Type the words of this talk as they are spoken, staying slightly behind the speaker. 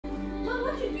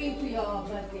to your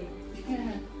birthday?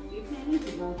 We're planning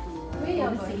to go to Where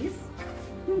overseas.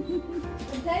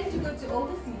 I'm planning to go to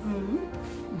overseas.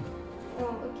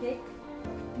 Oh, okay.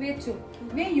 Where to?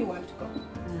 Where you want to go?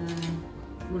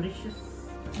 Mauritius.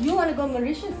 You want to go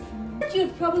Mauritius? You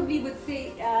probably would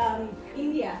say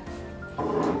India.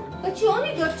 But you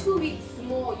only got 2 weeks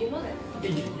more, you know that?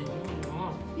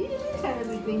 We haven't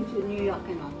been going to New York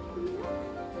and all.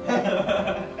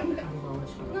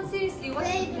 No, seriously,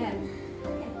 what's the plan?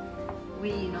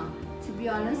 We, to be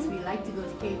honest, we like to go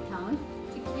to Cape Town.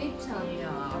 To Cape Town?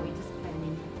 Yeah, we're just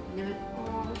planning. Never.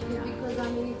 Because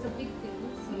I mean, it's a big thing.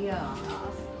 So Yeah.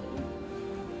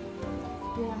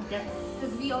 Yeah.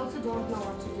 Because we also don't know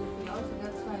what to do for y'all, so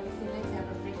that's why we say let's have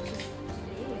a breakfast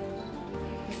today and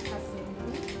discuss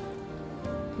everything.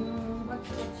 What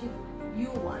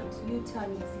you want? You turn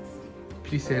 60.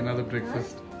 Please say another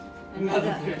breakfast.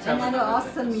 Another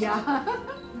awesome,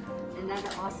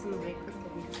 another awesome breakfast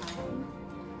that we find.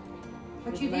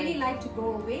 But you really like to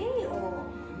go away, or?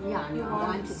 Yeah, you I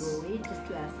want to go away just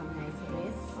to have some nice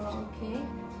rest. Oh, okay.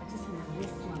 I just want to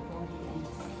rest my body and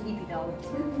sleep it out.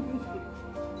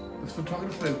 This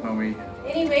photographer is my way.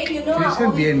 Anyway, you know, Can you I send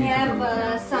always me any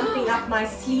have something up my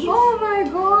sleeve. Oh my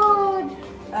god!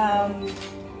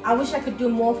 I wish I could do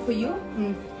more for you.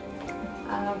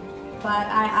 But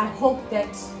I hope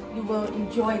that you will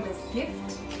enjoy this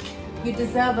gift. You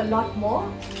deserve a lot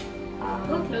more.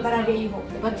 But I really hope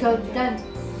that. But you've done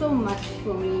so much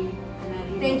for me. And I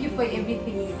really thank you for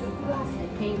everything you do for us.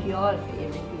 And thank you all for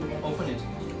everything. Open it.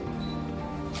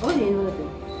 Oh, the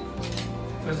envelope.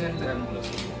 Present the envelope.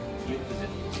 You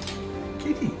present.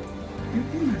 Kitty, you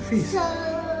in my face. So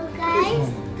guys,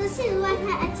 this is what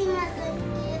her auntie was going to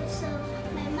give. So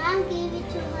my mom gave it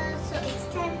to her. So it's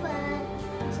time for her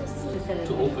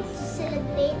To open. to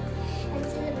celebrate and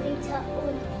celebrate her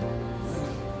own.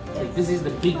 So this is the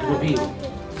big reveal.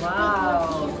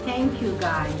 Wow! Thank you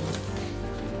guys.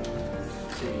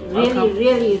 Welcome.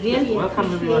 Really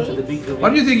Welcome everyone to the big reveal. What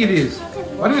do you think it is?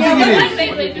 What do you think it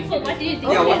is? Wait, before, what do you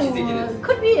think? Yeah, what do you think it is?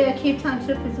 Could be a Cape Town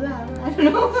trip as well. I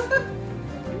don't know.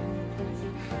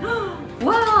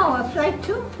 Wow, a flight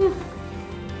too.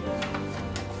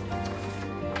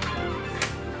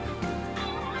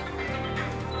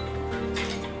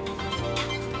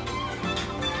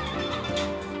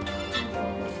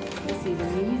 This is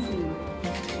amazing.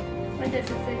 What does it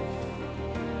say?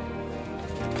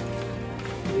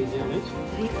 Read your lips.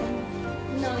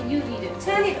 No, you read it.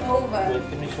 Turn it over. Wait,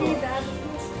 let me show. See that?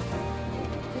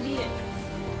 Read it.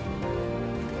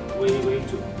 Where are you going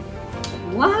to?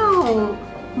 Wow,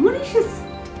 Mauritius.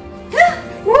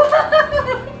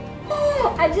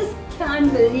 I just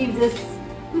can't believe this.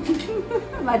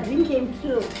 My dream came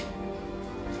true.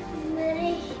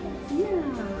 Yeah.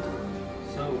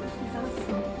 So,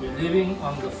 we're leaving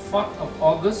on the 4th of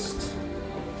August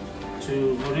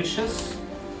to Mauritius.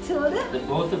 Children? The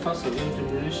both of us are going to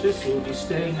Mauritius. We'll be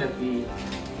staying at the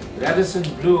Radisson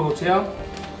Blue Hotel.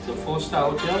 It's a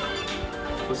 4-star hotel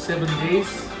for 7 days.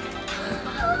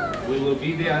 We will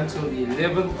be there until the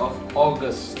 11th of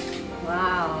August.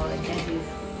 Wow, that is.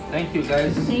 Thank you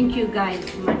guys. Thank you guys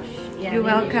much. Yeah, You're really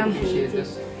welcome. appreciate Appreciate it.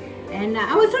 this. And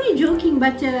I was only joking,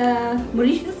 but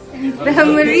Mauritius. The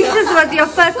Mauritius was your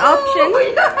first option,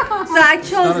 so I It's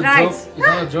chose not, right. it's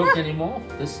not a joke anymore.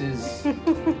 This is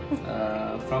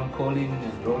from Colin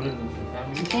and Roland and the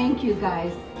family. Thank you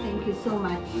guys. Thank you so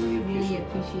much. Really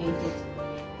appreciate it.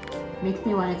 Makes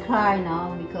me want to cry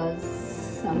now because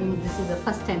I mean this is the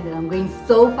first time that I'm going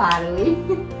so far away.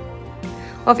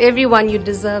 Of everyone, you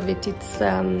deserve it. It's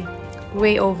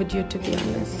way overdue, to be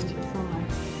honest. Thank you so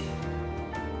much.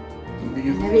 I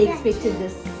never expected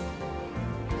this.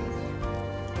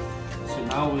 So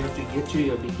now we have to get you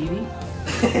your bikini.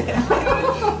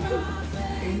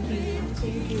 Thank you.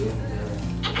 Thank you.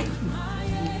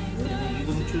 You're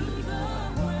going to choose a bikini.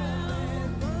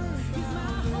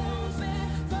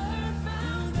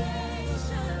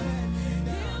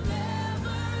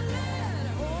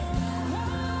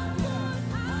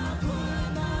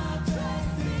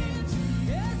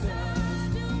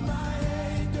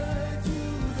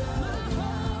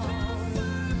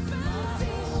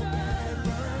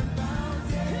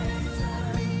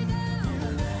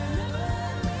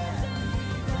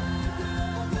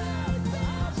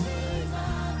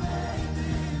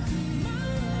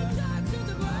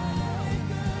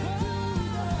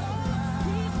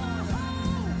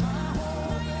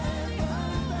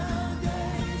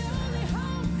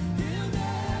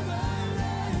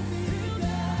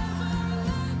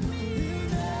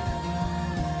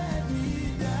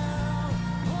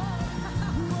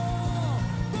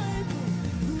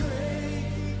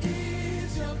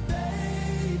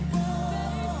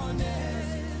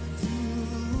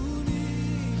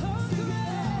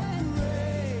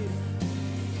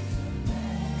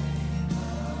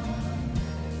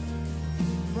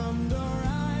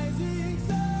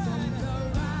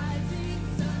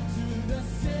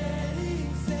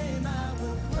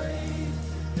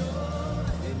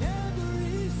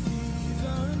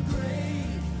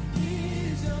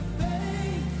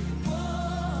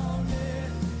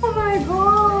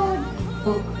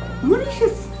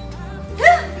 Mauritius.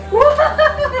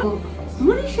 Wow.